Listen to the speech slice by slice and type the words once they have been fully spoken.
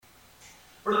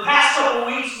For the past couple of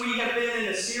weeks, we have been in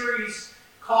a series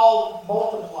called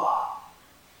Multiply.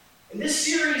 And this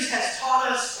series has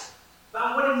taught us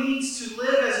about what it means to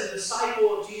live as a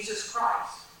disciple of Jesus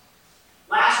Christ.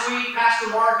 Last week, Pastor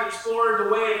Mark explored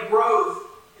the way of growth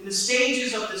and the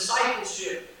stages of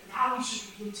discipleship and how we should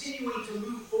be continuing to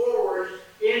move forward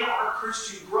in our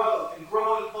Christian growth and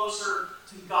growing closer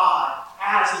to God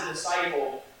as a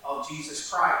disciple of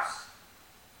Jesus Christ.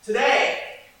 Today,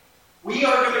 we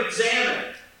are going to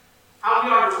examine how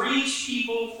we are to reach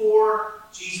people for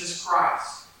Jesus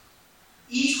Christ.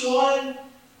 Each one,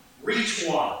 reach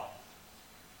one.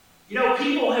 You know,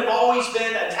 people have always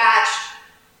been attached,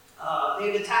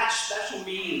 they've attached special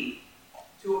meaning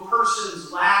to a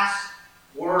person's last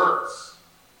words.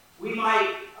 We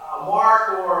might mark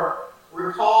or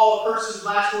recall a person's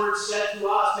last words said to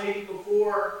us maybe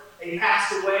before they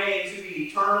passed away into the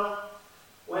eternal.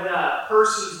 When a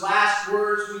person's last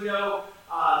words, we know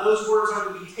those words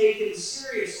are to be taken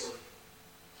seriously.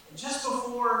 And just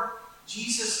before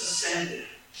Jesus ascended,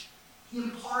 he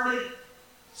imparted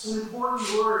some important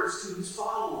words to his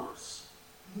followers,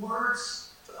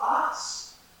 words to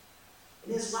us.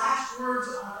 And his last words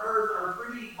on earth are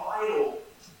pretty vital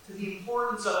to the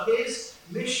importance of his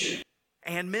mission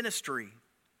and ministry.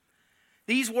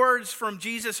 These words from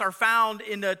Jesus are found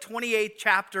in the 28th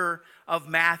chapter of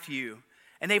Matthew,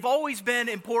 and they've always been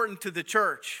important to the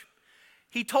church.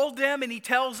 He told them and he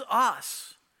tells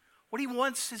us what he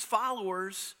wants his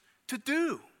followers to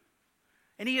do.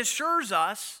 And he assures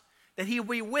us that he will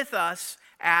be with us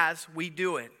as we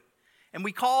do it. And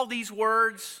we call these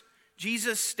words,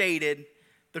 Jesus stated,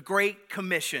 the Great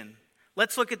Commission.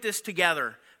 Let's look at this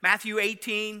together. Matthew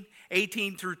 18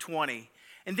 through 20.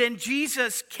 And then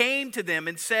Jesus came to them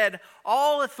and said,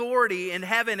 all authority in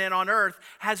heaven and on earth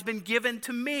has been given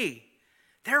to me.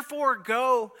 Therefore,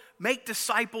 go make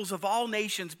disciples of all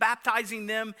nations, baptizing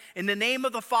them in the name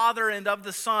of the Father and of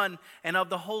the Son and of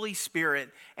the Holy Spirit,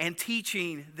 and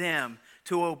teaching them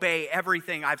to obey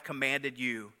everything I've commanded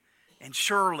you. And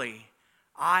surely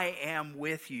I am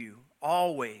with you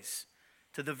always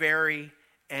to the very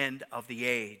end of the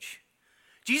age.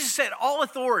 Jesus said, all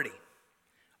authority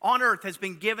on earth has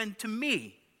been given to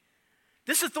me.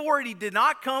 This authority did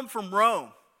not come from Rome,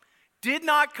 did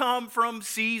not come from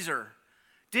Caesar,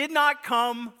 did not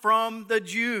come from the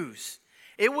Jews.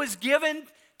 It was given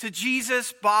to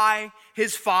Jesus by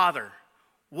his Father.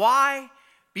 Why?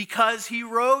 Because he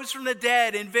rose from the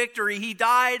dead in victory. He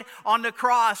died on the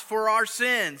cross for our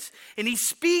sins. And he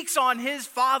speaks on his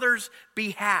Father's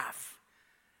behalf.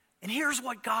 And here's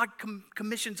what God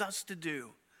commissions us to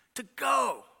do. To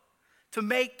go. To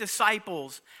make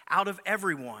disciples out of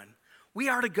everyone. We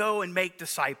are to go and make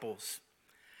disciples.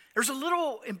 There's a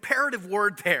little imperative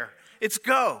word there. It's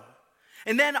go.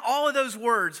 And then all of those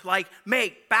words like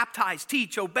make, baptize,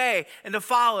 teach, obey, and to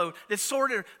follow, that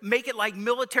sort of make it like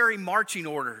military marching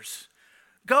orders.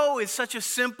 Go is such a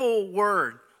simple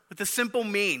word with a simple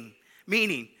meaning.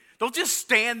 Don't just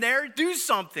stand there, do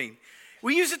something.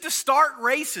 We use it to start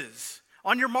races.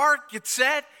 On your mark, get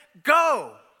set,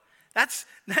 go.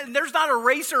 There's not a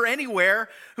racer anywhere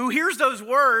who hears those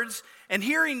words and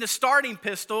hearing the starting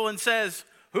pistol and says,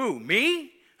 who,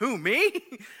 me? Who, me?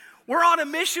 We're on a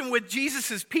mission with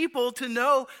Jesus' people to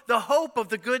know the hope of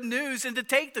the good news and to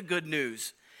take the good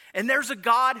news. And there's a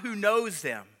God who knows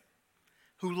them,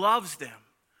 who loves them,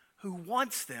 who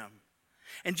wants them.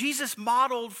 And Jesus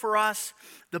modeled for us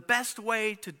the best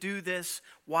way to do this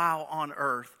while on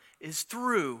earth is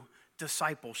through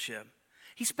discipleship.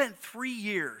 He spent 3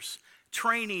 years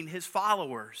training his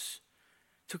followers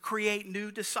to create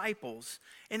new disciples.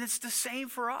 And it's the same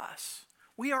for us.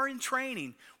 We are in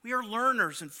training. We are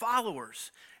learners and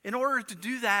followers. In order to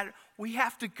do that, we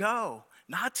have to go,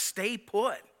 not stay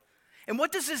put. And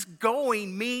what does this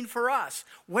going mean for us?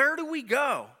 Where do we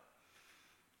go?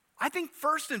 I think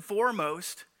first and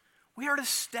foremost, we are to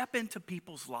step into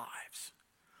people's lives.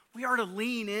 We are to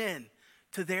lean in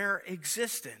to their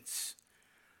existence,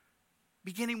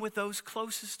 beginning with those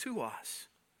closest to us.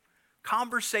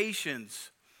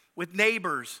 Conversations with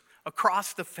neighbors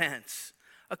across the fence.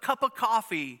 A cup of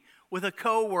coffee with a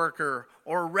coworker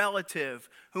or a relative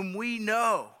whom we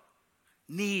know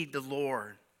need the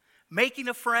Lord. Making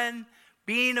a friend,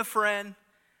 being a friend,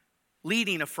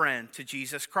 leading a friend to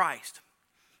Jesus Christ.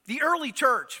 The early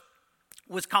church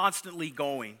was constantly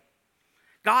going.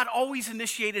 God always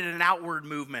initiated an outward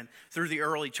movement through the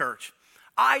early church.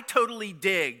 I totally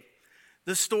dig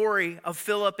the story of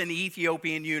Philip and the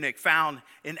Ethiopian eunuch found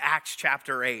in Acts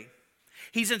chapter 8.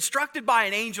 He's instructed by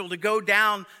an angel to go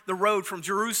down the road from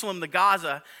Jerusalem to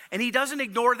Gaza, and he doesn't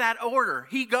ignore that order.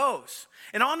 He goes.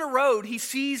 And on the road, he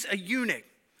sees a eunuch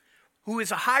who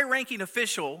is a high-ranking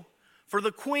official for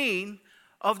the queen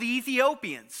of the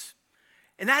Ethiopians.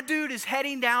 And that dude is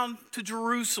heading down to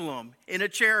Jerusalem in a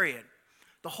chariot.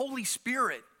 The Holy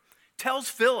Spirit tells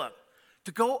Philip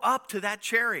to go up to that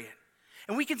chariot.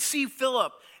 And we can see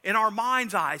Philip in our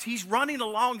mind's eyes. He's running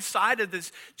alongside of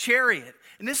this chariot.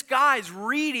 And this guy's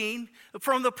reading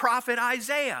from the prophet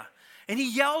Isaiah. And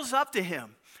he yells up to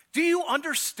him, "Do you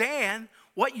understand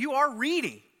what you are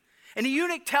reading?" And the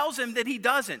eunuch tells him that he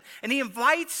doesn't. And he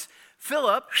invites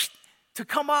Philip to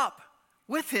come up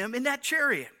with him in that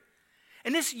chariot.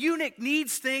 And this eunuch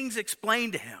needs things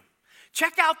explained to him.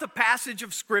 Check out the passage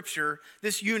of scripture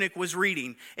this eunuch was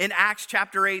reading in Acts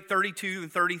chapter 8, 32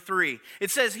 and 33.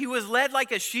 It says, "He was led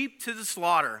like a sheep to the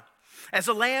slaughter, as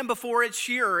a lamb before its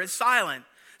shearer is silent,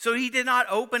 so he did not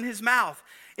open his mouth.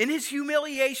 In his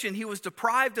humiliation, he was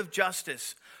deprived of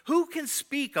justice. Who can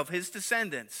speak of his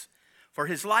descendants? For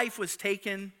his life was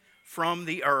taken from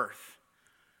the earth."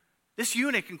 This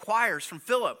eunuch inquires from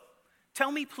Philip,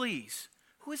 "Tell me, please,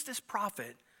 who is this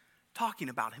prophet talking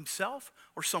about, himself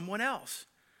or someone else?"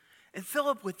 And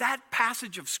Philip, with that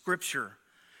passage of scripture,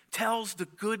 tells the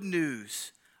good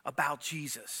news about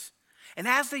Jesus. And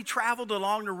as they traveled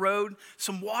along the road,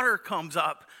 some water comes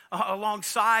up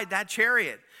alongside that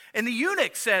chariot. And the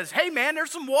eunuch says, "Hey man,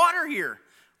 there's some water here.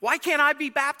 Why can't I be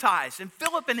baptized?" And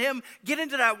Philip and him get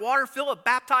into that water. Philip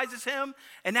baptizes him,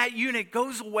 and that eunuch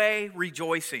goes away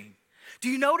rejoicing. Do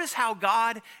you notice how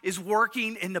God is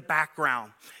working in the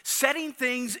background, setting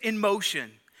things in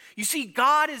motion? You see,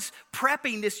 God is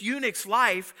prepping this eunuch's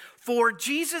life for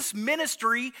Jesus'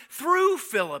 ministry through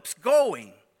Philip's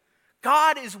going.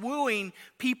 God is wooing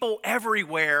people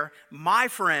everywhere, my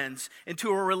friends,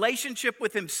 into a relationship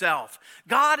with himself.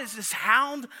 God is this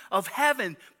hound of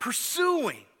heaven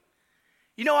pursuing.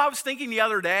 You know, I was thinking the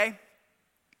other day,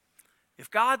 if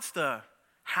God's the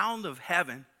hound of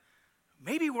heaven,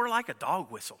 maybe we're like a dog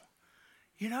whistle,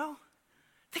 you know?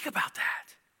 Think about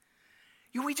that.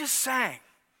 We just sang,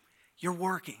 "You're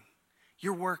working,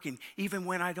 you're working, even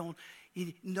when I don't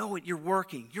know it, you're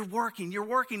working, you're working, you're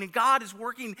working." And God is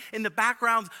working in the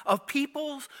backgrounds of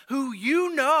people who you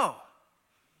know,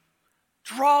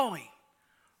 drawing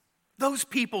those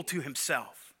people to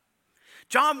himself.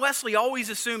 John Wesley always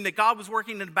assumed that God was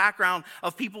working in the background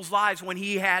of people's lives when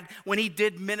he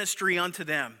did ministry unto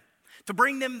them, to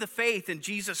bring them to faith in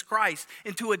Jesus Christ,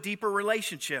 into a deeper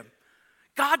relationship.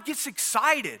 God gets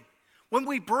excited when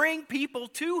we bring people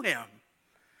to him.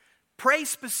 Pray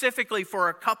specifically for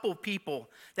a couple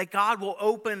people that God will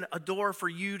open a door for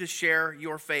you to share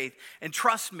your faith. And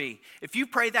trust me, if you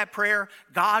pray that prayer,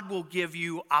 God will give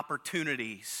you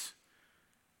opportunities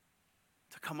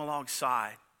to come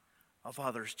alongside of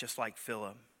others just like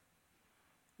Philip.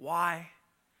 Why?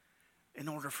 In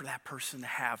order for that person to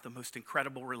have the most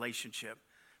incredible relationship,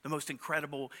 the most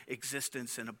incredible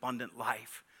existence and abundant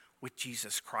life with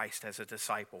Jesus Christ as a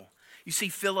disciple. You see,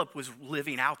 Philip was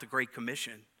living out the Great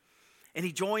Commission, and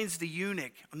he joins the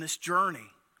eunuch on this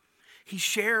journey. He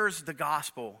shares the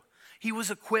gospel. He was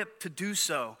equipped to do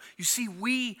so. You see,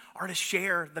 we are to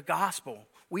share the gospel.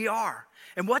 We are.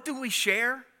 And what do we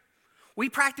share? We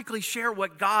practically share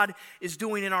what God is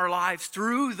doing in our lives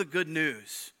through the good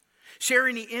news,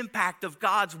 sharing the impact of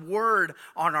God's word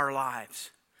on our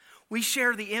lives. We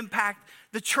share the impact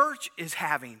the church is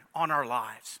having on our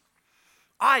lives.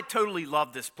 I totally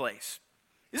love this place.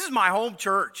 This is my home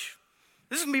church.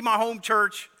 This is going to be my home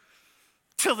church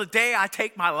till the day I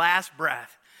take my last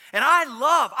breath. And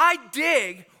I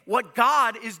dig what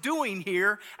God is doing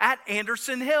here at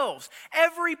Anderson Hills.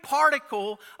 Every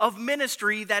particle of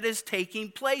ministry that is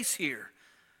taking place here.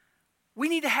 We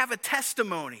need to have a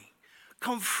testimony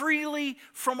come freely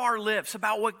from our lips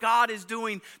about what God is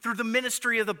doing through the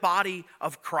ministry of the body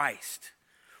of Christ.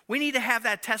 We need to have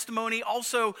that testimony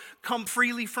also come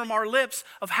freely from our lips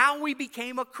of how we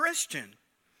became a Christian.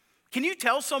 Can you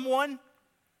tell someone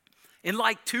in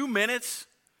like 2 minutes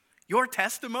your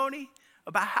testimony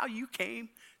about how you came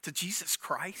to Jesus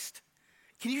Christ?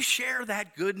 Can you share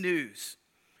that good news?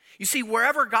 You see,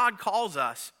 wherever God calls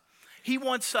us, he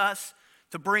wants us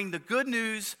to bring the good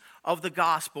news of the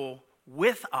gospel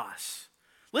with us.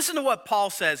 Listen to what Paul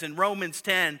says in Romans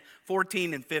 10,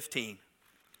 14 and 15.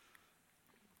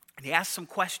 And he asks some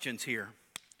questions here.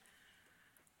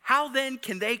 How then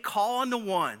can they call on the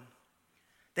one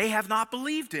they have not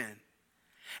believed in?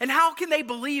 And how can they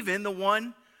believe in the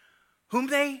one whom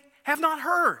they have not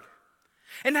heard?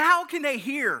 And how can they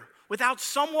hear without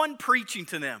someone preaching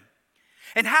to them?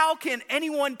 And how can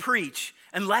anyone preach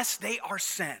unless they are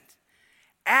sent?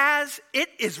 As it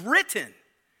is written,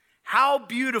 how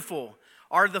beautiful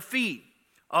are the feet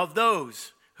of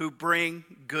those who bring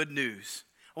good news.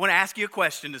 I want to ask you a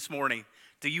question this morning.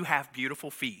 Do you have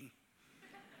beautiful feet?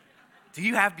 Do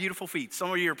you have beautiful feet? Some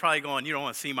of you are probably going, you don't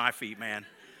want to see my feet, man.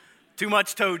 Too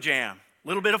much toe jam. A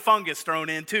little bit of fungus thrown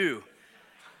in too.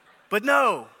 But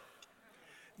no,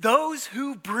 those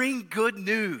who bring good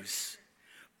news,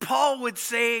 Paul would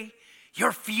say,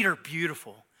 your feet are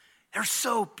beautiful. They're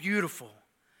so beautiful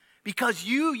because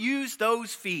you use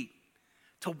those feet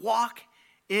to walk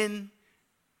into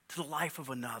the life of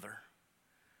another,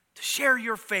 to share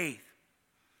your faith,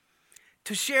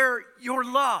 to share your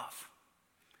love,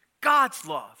 God's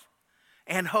love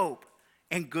and hope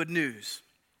and good news.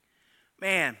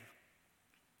 Man,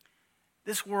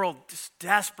 this world just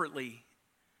desperately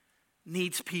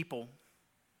needs people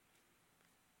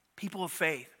of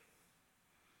faith,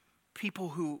 people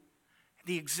who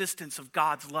the existence of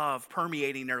God's love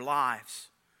permeating their lives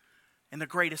and the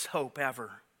greatest hope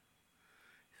ever.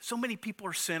 So many people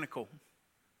are cynical.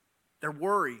 They're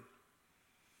worried.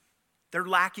 They're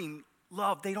lacking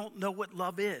love. They don't know what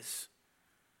love is.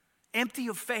 Empty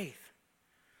of faith,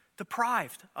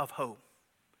 deprived of hope.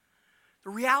 The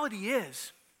reality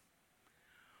is,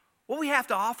 what we have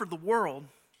to offer the world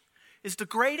is the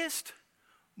greatest,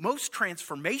 most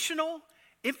transformational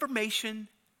information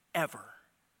ever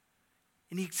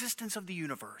in the existence of the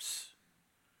universe,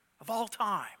 of all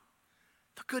time.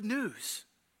 The good news.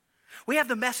 We have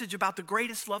the message about the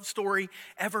greatest love story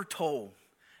ever told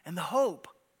and the hope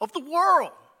of the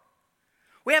world.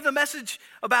 We have the message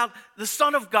about the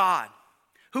Son of God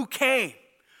who came,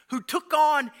 who took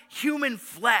on human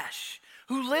flesh,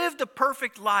 who lived a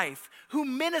perfect life, who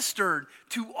ministered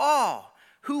to all,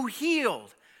 who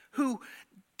healed, who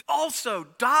also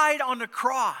died on the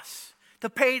cross to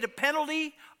pay the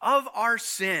penalty of our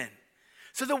sin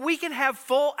so that we can have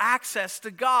full access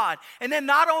to God. And then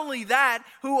not only that,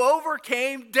 who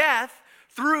overcame death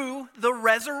through the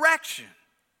resurrection.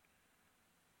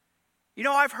 You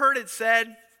know, I've heard it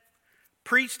said,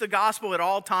 preach the gospel at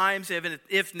all times,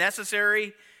 if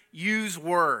necessary, use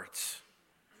words.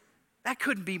 That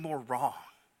couldn't be more wrong.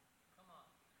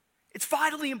 It's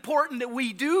vitally important that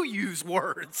we do use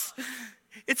words.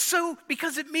 It's so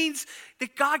because it means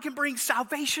that God can bring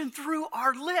salvation through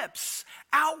our lips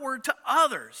outward to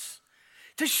others,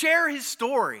 to share his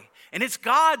story. And it's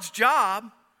God's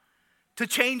job to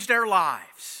change their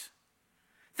lives.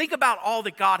 Think about all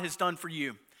that God has done for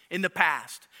you in the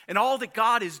past and all that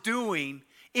God is doing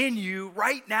in you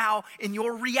right now in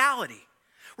your reality.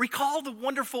 Recall the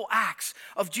wonderful acts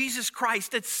of Jesus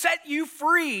Christ that set you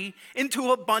free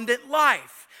into abundant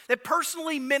life, that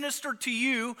personally ministered to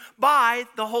you by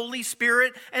the Holy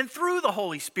Spirit and through the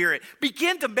Holy Spirit.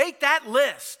 Begin to make that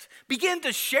list. Begin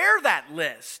to share that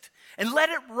list and let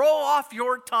it roll off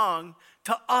your tongue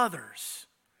to others.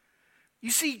 You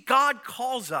see, God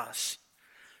calls us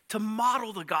to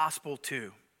model the gospel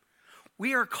too.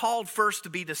 We are called first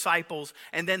to be disciples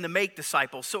and then to make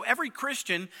disciples. So every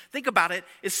Christian, think about it,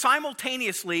 is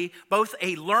simultaneously both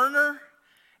a learner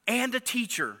and a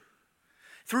teacher.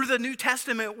 Through the New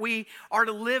Testament, we are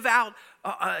to live out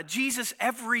Jesus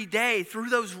every day through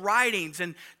those writings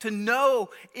and to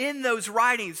know in those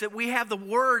writings that we have the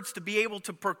words to be able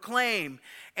to proclaim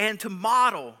and to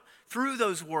model through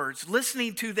those words,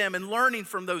 listening to them and learning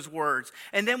from those words.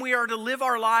 And then we are to live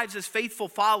our lives as faithful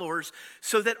followers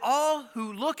so that all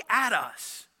who look at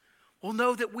us will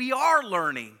know that we are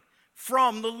learning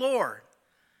from the Lord.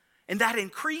 And that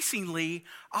increasingly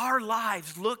our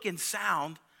lives look and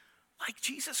sound like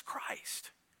Jesus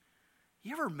Christ.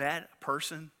 You ever met a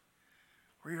person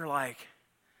where you're like,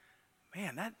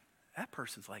 man, that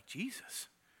person's like Jesus.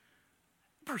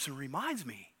 That person reminds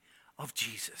me of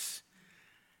Jesus.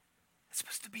 It's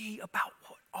supposed to be about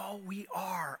what all we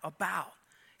are about.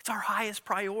 It's our highest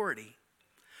priority.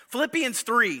 Philippians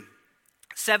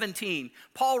 3:17,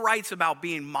 Paul writes about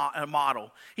being a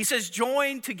model. He says,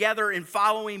 join together in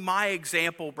following my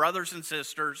example, brothers and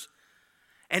sisters.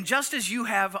 And just as you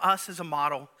have us as a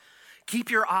model, keep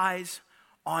your eyes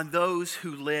on those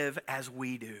who live as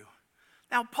we do.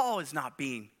 Now, Paul is not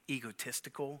being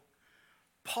egotistical.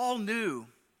 Paul knew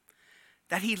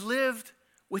that he lived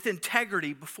with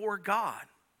integrity before God.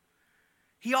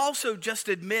 He also just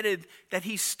admitted that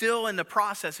he's still in the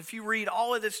process. If you read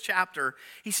all of this chapter,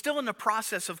 he's still in the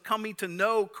process of coming to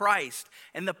know Christ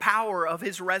and the power of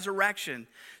his resurrection.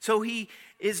 So he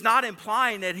is not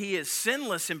implying that he is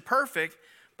sinless and perfect,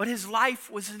 but his life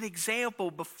was an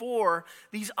example before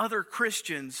these other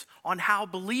Christians on how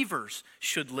believers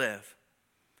should live.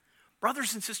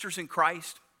 Brothers and sisters in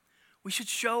Christ, we should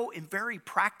show in very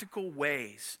practical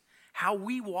ways how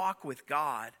we walk with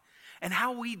God and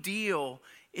how we deal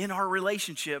in our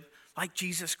relationship like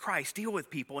Jesus Christ, deal with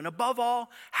people, and above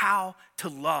all, how to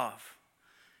love.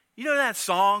 You know that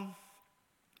song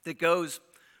that goes,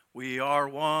 "We are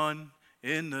one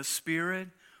in the Spirit,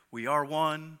 we are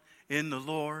one in the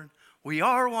Lord, we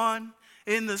are one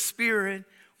in the Spirit,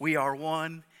 we are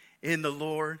one in the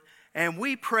Lord, and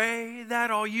we pray that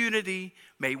all unity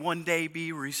may one day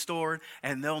be restored,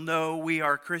 and they'll know we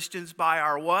are Christians by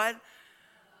our" what?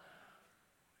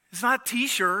 It's not a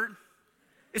t-shirt.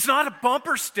 It's not a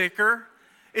bumper sticker.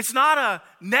 It's not a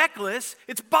necklace.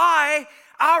 It's by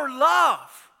our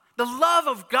love. The love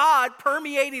of God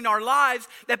permeating our lives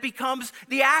that becomes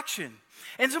the action.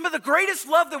 And some of the greatest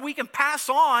love that we can pass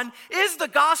on is the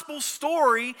gospel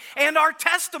story and our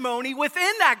testimony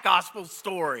within that gospel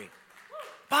story.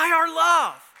 By our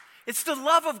love. It's the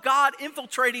love of God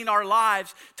infiltrating our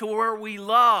lives to where we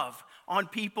love on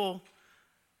people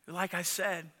who, like I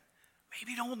said,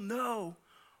 maybe don't know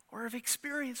or have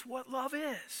experienced what love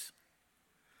is.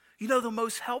 You know, the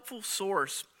most helpful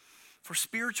source for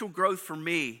spiritual growth for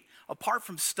me, apart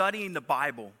from studying the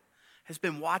Bible, has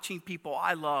been watching people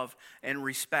I love and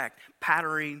respect,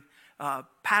 patterning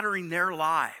their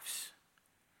lives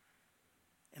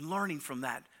and learning from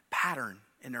that pattern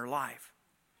in their life,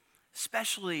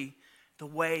 especially the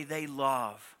way they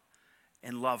love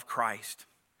and love Christ.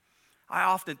 I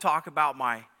often talk about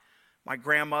my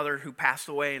grandmother who passed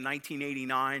away in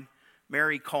 1989,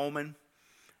 Mary Coleman,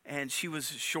 and she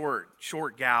was a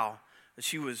short gal.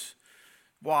 She was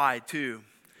wide too.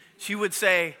 She would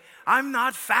say, "I'm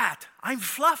not fat, I'm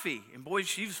fluffy." And boy,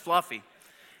 she was fluffy.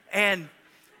 And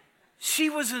she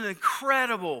was an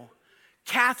incredible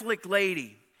Catholic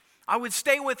lady. I would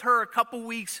stay with her a couple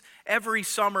weeks every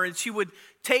summer, and she would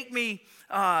take me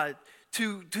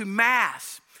to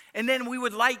Mass. And then we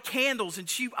would light candles,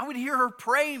 and I would hear her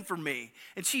praying for me.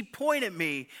 And she'd point at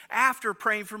me after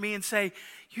praying for me and say,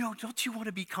 "You know, don't you want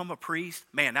to become a priest?"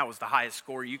 Man, that was the highest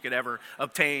score you could ever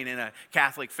obtain in a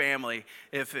Catholic family.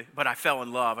 But I fell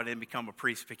in love. I didn't become a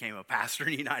priest, became a pastor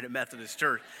in United Methodist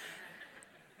Church.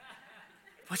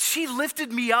 But she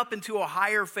lifted me up into a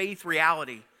higher faith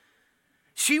reality.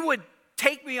 She would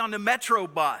take me on the Metro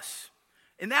bus.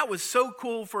 And that was so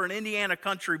cool for an Indiana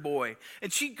country boy.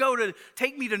 And she'd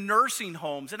take me to nursing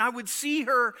homes. And I would see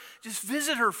her just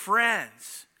visit her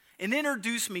friends and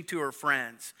introduce me to her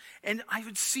friends. And I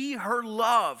would see her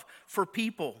love for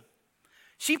people.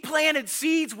 She planted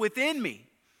seeds within me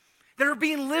that are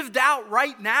being lived out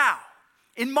right now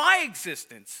in my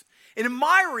existence and in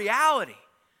my reality.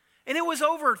 And it was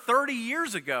over 30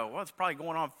 years ago. Well, it's probably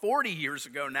going on 40 years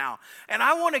ago now. And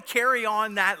I want to carry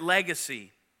on that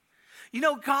legacy. You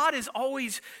know, God is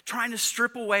always trying to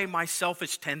strip away my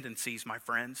selfish tendencies, my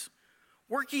friends,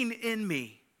 working in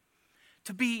me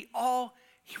to be all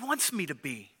He wants me to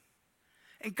be.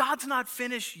 And God's not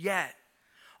finished yet.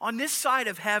 On this side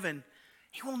of heaven,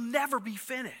 He will never be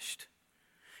finished.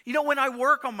 You know, when I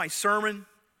work on my sermon,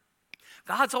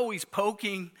 God's always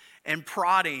poking and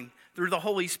prodding through the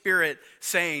Holy Spirit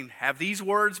saying, "Have these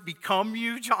words become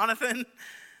you, Jonathan?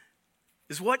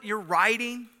 Is what you're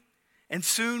writing and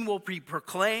soon will be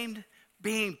proclaimed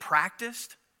being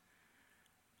practiced?"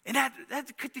 And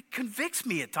that convicts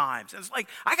me at times. It's like,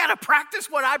 I got to practice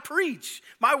what I preach.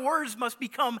 My words must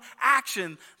become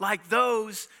action like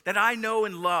those that I know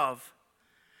and love.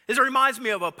 This reminds me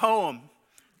of a poem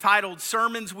titled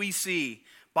 "Sermons We See"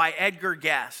 by Edgar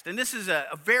Guest. And this is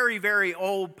a very, very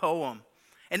old poem.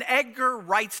 And Edgar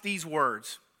writes these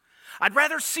words: "I'd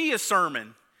rather see a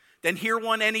sermon than hear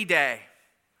one any day.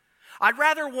 I'd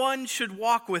rather one should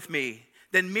walk with me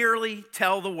than merely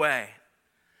tell the way.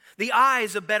 The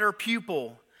eye's a better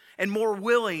pupil and more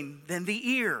willing than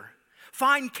the ear.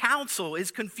 Fine counsel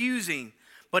is confusing,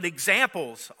 but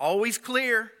examples always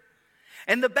clear.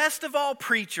 And the best of all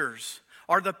preachers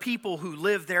are the people who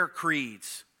live their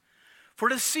creeds. For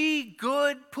to see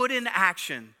good put in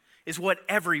action is what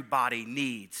everybody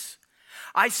needs.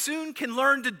 I soon can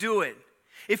learn to do it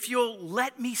if you'll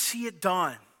let me see it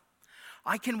done.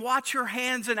 I can watch your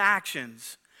hands and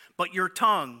actions, but your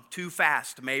tongue too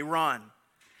fast may run.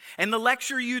 And the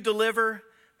lecture you deliver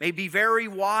may be very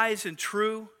wise and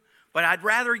true, but I'd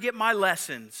rather get my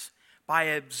lessons by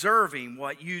observing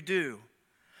what you do.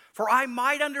 For I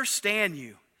might understand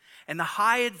you and the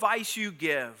high advice you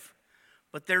give,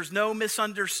 but there's no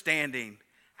misunderstanding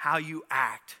how you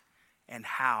act and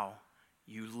how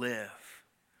you live."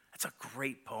 That's a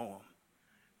great poem.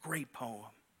 Great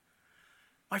poem.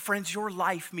 My friends, your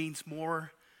life means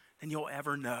more than you'll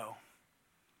ever know.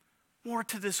 More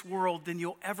to this world than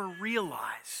you'll ever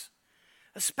realize.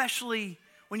 Especially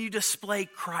when you display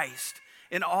Christ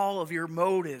in all of your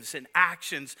motives and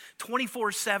actions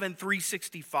 24/7,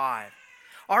 365.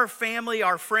 Our family,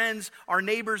 our friends, our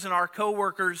neighbors, and our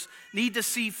coworkers need to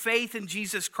see faith in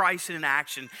Jesus Christ in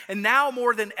action. And now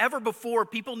more than ever before,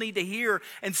 people need to hear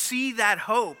and see that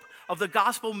hope of the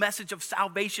gospel message of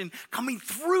salvation coming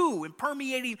through and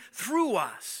permeating through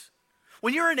us.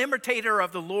 When you're an imitator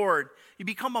of the Lord, you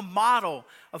become a model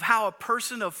of how a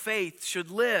person of faith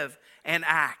should live and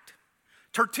act.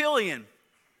 Tertullian,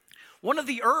 one of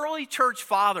the early church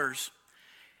fathers,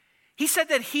 he said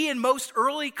that he and most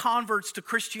early converts to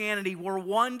Christianity were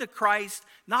won to Christ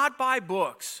not by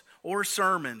books or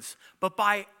sermons, but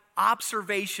by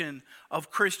observation of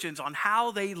Christians on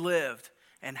how they lived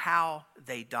and how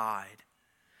they died.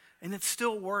 And it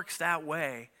still works that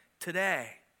way today.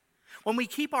 When we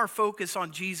keep our focus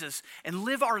on Jesus and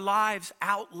live our lives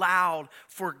out loud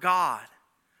for God,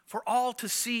 for all to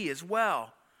see as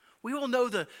well, we will know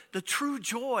the true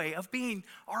joy of being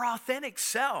our authentic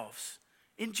selves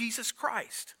in Jesus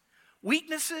Christ,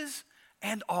 weaknesses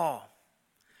and all.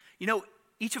 You know,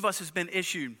 each of us has been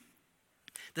issued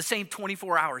the same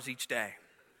 24 hours each day,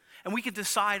 and we can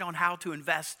decide on how to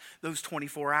invest those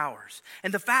 24 hours.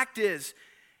 And the fact is,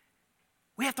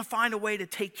 we have to find a way to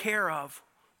take care of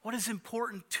what is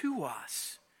important to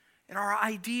us and our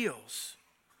ideals.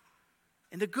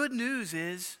 And the good news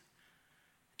is,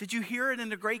 did you hear it in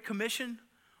the Great Commission?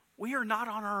 We are not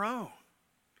on our own.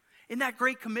 In that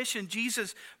Great Commission,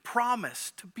 Jesus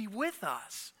promised to be with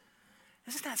us.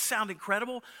 Doesn't that sound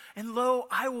incredible? And lo,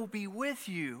 I will be with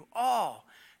you all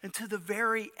until the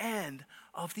very end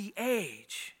of the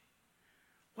age.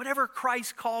 Whatever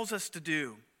Christ calls us to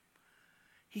do,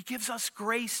 he gives us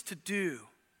grace to do.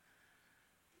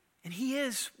 And he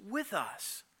is with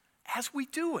us as we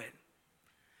do it.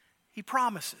 He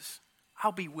promises,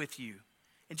 I'll be with you.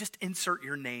 And just insert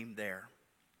your name there.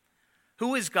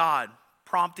 Who is God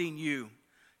prompting you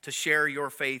to share your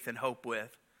faith and hope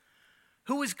with?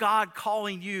 Who is God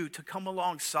calling you to come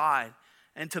alongside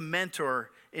and to mentor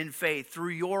in faith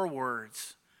through your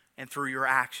words and through your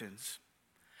actions?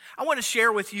 I want to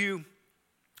share with you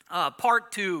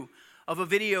part 2 of a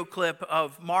video clip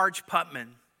of Marge Putman.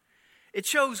 It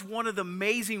shows one of the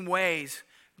amazing ways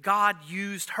God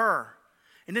used her.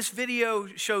 And this video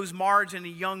shows Marge and a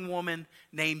young woman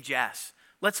named Jess.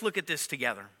 Let's look at this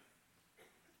together.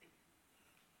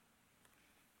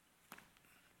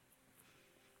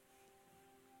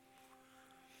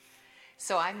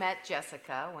 So I met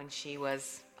Jessica when she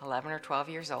was 11 or 12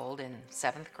 years old in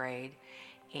 7th grade,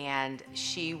 and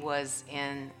she was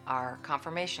in our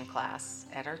confirmation class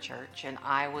at our church, and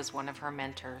I was one of her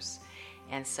mentors.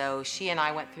 And so she and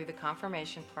I went through the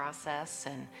confirmation process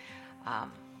and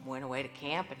went away to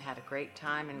camp and had a great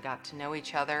time and got to know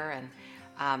each other,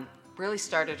 and really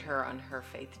started her on her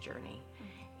faith journey.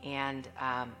 And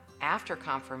after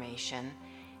confirmation,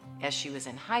 as she was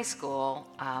in high school,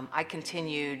 I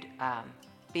continued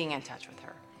being in touch with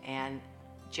her. And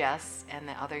Jess and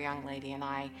the other young lady and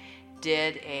I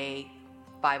did a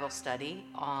Bible study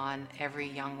on every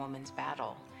young woman's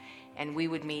battle. And we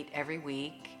would meet every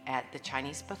week at the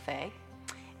Chinese buffet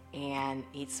and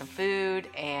eat some food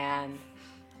and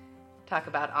talk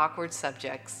about awkward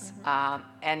subjects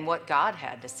and what God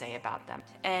had to say about them.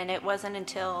 And it wasn't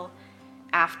until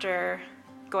after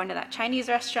going to that Chinese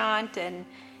restaurant and,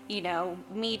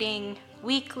 meeting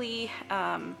weekly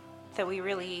that we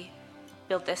really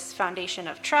built this foundation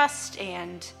of trust.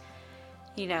 And,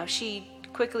 she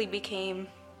quickly became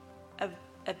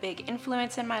a big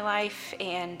influence in my life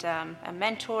and a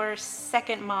mentor,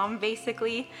 second mom,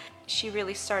 basically. She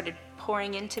really started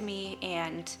pouring into me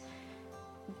and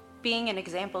being an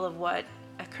example of what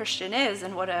a Christian is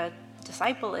and what a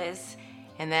disciple is.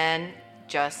 And then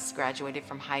Jess graduated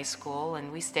from high school,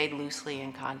 and we stayed loosely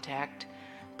in contact.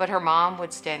 But her mom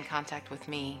would stay in contact with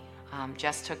me.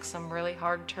 Jess took some really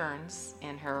hard turns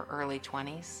in her early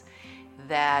 20s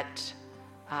that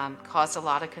caused a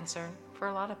lot of concern for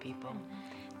a lot of people.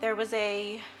 There was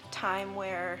a time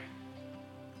where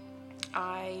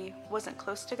I wasn't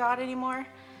close to God anymore.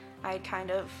 I had kind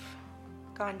of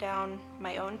gone down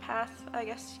my own path, I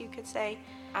guess you could say.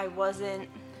 I wasn't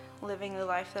living the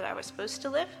life that I was supposed to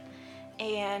live.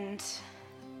 And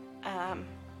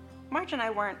Marge and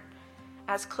I weren't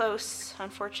as close,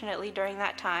 unfortunately, during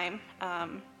that time.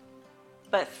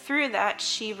 But through that,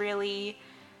 she really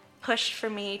pushed for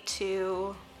me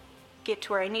to get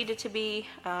to where I needed to be,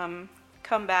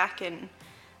 come back and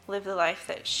live the life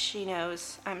that she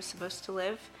knows I'm supposed to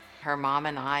live. Her mom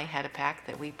and I had a pact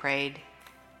that we prayed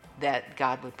that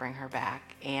God would bring her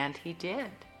back, and he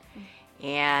did.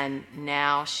 And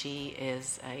now she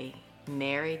is a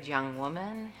married young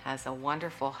woman, has a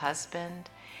wonderful husband,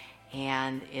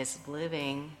 and is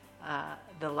living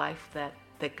the life that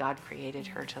that God created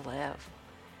her to live.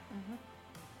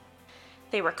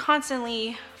 They were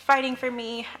constantly fighting for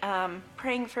me,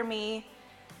 praying for me.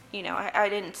 You know, I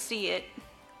didn't see it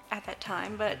at that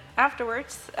time, but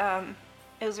afterwards,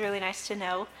 it was really nice to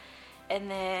know. And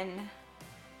then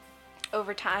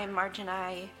over time, Marge and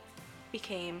I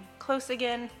became close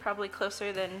again, probably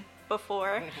closer than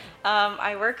before.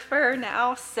 I work for her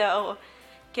now, so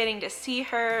getting to see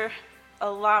her a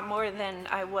lot more than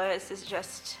I was is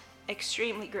just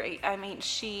extremely great. I mean,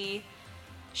 she's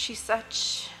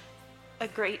such a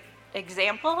great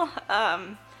example.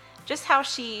 Just how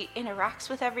she interacts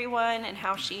with everyone and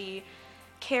how she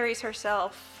carries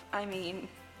herself. I mean,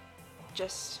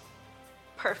 just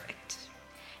perfect.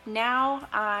 Now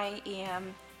I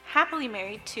am happily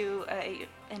married to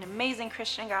an amazing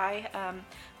Christian guy.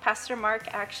 Pastor Mark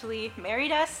actually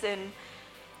married us, and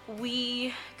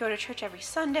we go to church every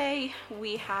Sunday.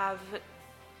 We have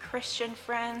Christian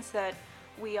friends that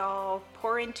we all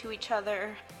pour into each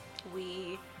other.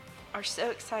 We are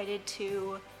so excited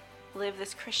to live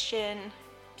this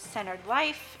Christian-centered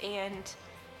life and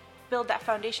build that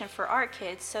foundation for our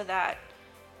kids so that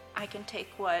I can take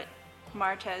what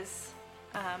Marge has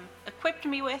equipped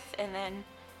me with and then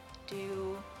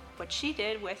do what she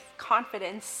did with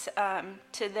confidence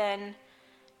to then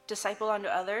disciple onto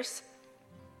others.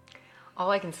 All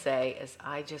I can say is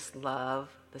I just love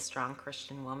the strong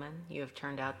Christian woman you have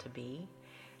turned out to be.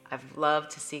 I've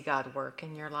loved to see God work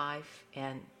in your life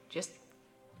and just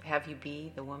have you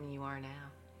be the woman you are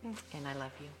now. And I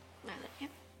love you. I love you.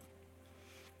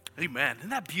 Amen. Isn't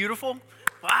that beautiful?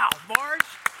 Wow, Marge.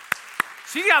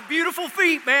 She got beautiful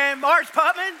feet, man. Marge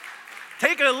Putman,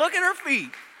 take a look at her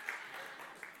feet.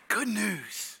 Good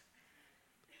news.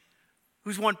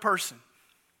 Who's one person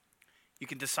you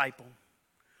can disciple?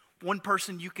 One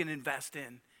person you can invest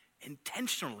in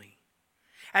intentionally.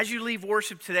 As you leave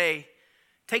worship today,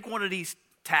 take one of these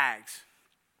tags.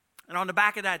 And on the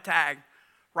back of that tag,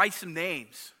 write some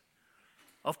names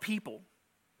of people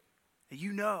that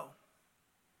you know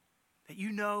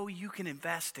you can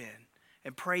invest in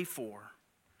and pray for.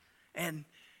 And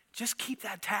just keep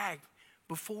that tag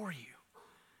before you.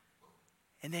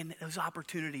 And then those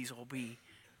opportunities will be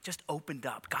just opened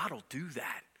up. God will do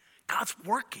that. God's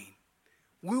working,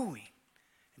 wooing,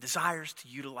 and desires to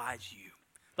utilize you.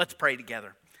 Let's pray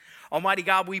together. Almighty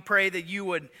God, we pray that you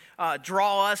would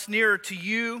draw us nearer to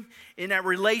you in that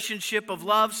relationship of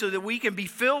love so that we can be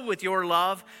filled with your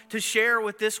love to share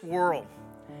with this world.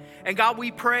 And God,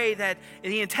 we pray that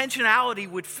the intentionality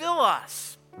would fill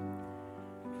us,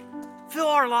 fill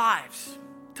our lives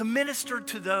to minister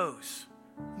to those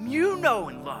you know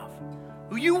and love,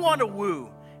 who you want to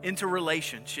woo into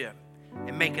relationship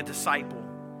and make a disciple.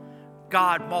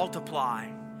 God, multiply.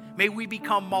 May we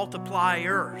become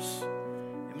multipliers.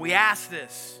 And we ask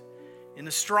this in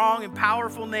the strong and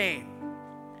powerful name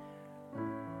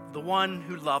of the one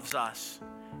who loves us,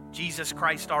 Jesus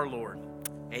Christ our Lord.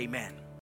 Amen.